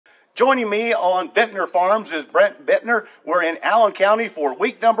Joining me on Buettner Farms is Brent Buettner. We're in Allen County for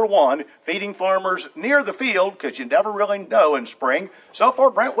week number 1, feeding farmers near the field, because you never really know in spring. So far,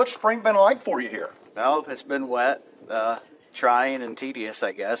 Brent, what's spring been like for you here? Well, it's been wet, trying and tedious,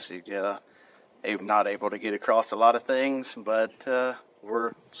 I guess. You're not able to get across a lot of things, but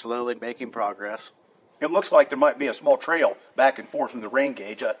we're slowly making progress. It looks like there might be a small trail back and forth in the rain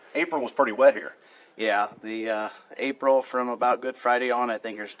gauge. April was pretty wet here. Yeah, the April from about Good Friday on, I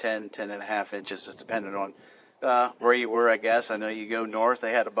think there's 10.5 inches, just depending on where you were, I guess. I know you go north.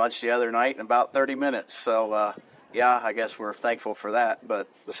 They had a bunch the other night in about 30 minutes. So, yeah, I guess we're thankful for that. But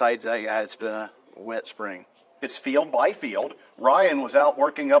besides that, yeah, it's been a wet spring. It's field by field. Ryan was out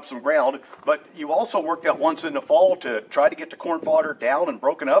working up some ground, but you also worked out once in the fall to try to get the corn fodder down and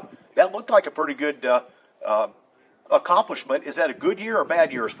broken up. That looked like a pretty good accomplishment. Is that a good year or a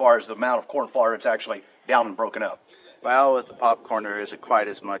bad year as far as the amount of corn fodder that's actually down and broken up? Well, with the popcorn, there isn't quite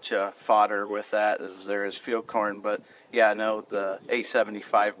as much fodder with that as there is field corn. But, yeah, no, the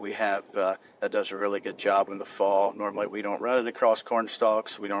 875 we have, that does a really good job in the fall. Normally we don't run it across corn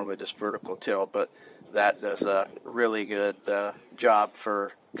stalks. We normally just vertical till, but that does a really good job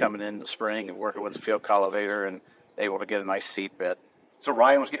for coming in the spring and working with the field cultivator and able to get a nice seed bed. So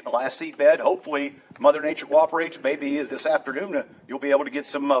Ryan was getting the last seed bed. Hopefully Mother Nature cooperates. Maybe this afternoon you'll be able to get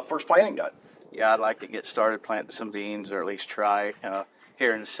some first planting done. Yeah, I'd like to get started planting some beans, or at least try.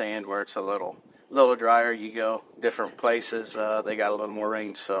 Here in the sand where it's a little drier, you go different places. They got a little more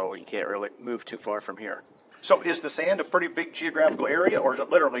rain, so you can't really move too far from here. So is the sand a pretty big geographical area, or is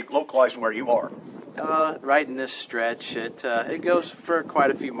it literally localized where you are? Right in this stretch, it goes for quite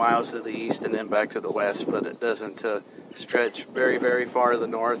a few miles to the east and then back to the west, but it doesn't stretch very, very far to the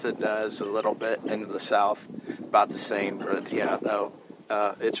north. It does a little bit into the south, about the same. But yeah, no,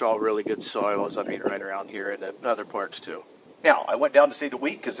 it's all really good soils. I mean, right around here and at other parts too. Now, I went down to see the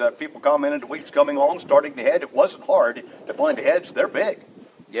wheat because people commented the wheat's coming along, starting to head. It wasn't hard to find the heads. They're big.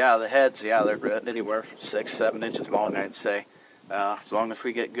 Yeah, the heads, yeah, they're anywhere from 6-7 inches long, I'd say. As long as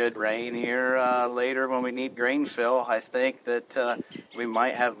we get good rain here later when we need grain fill, I think that we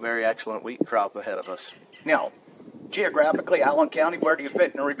might have a very excellent wheat crop ahead of us. Now, geographically, Allen County, where do you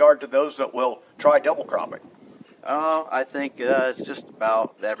fit in regard to those that will try double cropping? I think it's just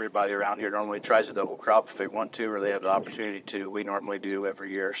about everybody around here normally tries a double crop if they want to or they have the opportunity to. We normally do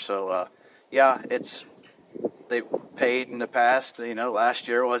every year. So, yeah, they've paid in the past. You know, last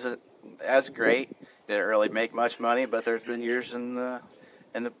year wasn't as great. Didn't really make much money, but there's been years in the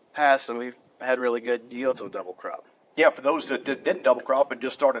past and we've had really good yields of double crop. Yeah, for those that didn't double crop and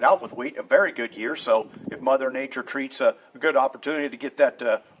just started out with wheat, a very good year. So if Mother Nature treats a good opportunity to get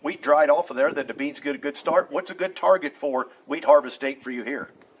that wheat dried off of there, then the beans get a good start. What's a good target for wheat harvest date for you here?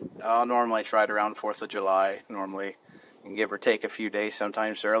 I'll normally try it around 4th of July. Normally, you can give or take a few days,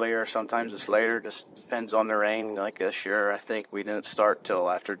 sometimes earlier, sometimes it's later. Just depends on the rain. Like this year, I think we didn't start till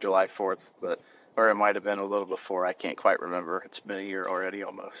after July 4th, or it might have been a little before. I can't quite remember. It's been a year already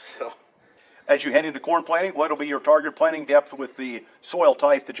almost. So, as you head into corn planting, what will be your target planting depth with the soil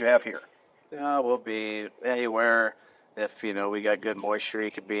type that you have here? We'll be anywhere. If we got good moisture,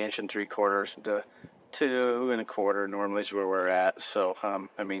 it could be 1 3/4 to 2 1/4 normally is where we're at. So,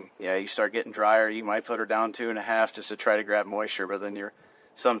 I mean, yeah, you start getting drier, you might put her down 2 1/2 just to try to grab moisture, but then you're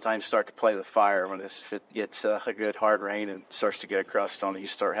sometimes start to play the fire when it gets a good hard rain and starts to get a crust on it. You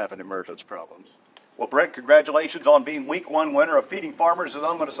start having emergence problems. Well, Brent, congratulations on being week 1 winner of Feeding Farmers, as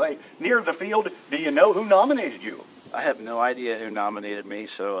I'm going to say, near the field. Do you know who nominated you? I have no idea who nominated me,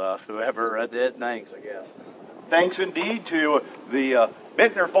 so whoever did, thanks, I guess. Thanks indeed to the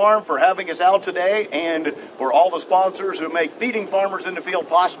Buettner Farm for having us out today, and for all the sponsors who make Feeding Farmers in the Field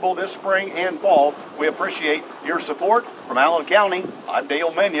possible this spring and fall. We appreciate your support. From Allen County, I'm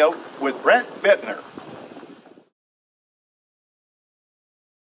Dale Minyo with Brent Buettner.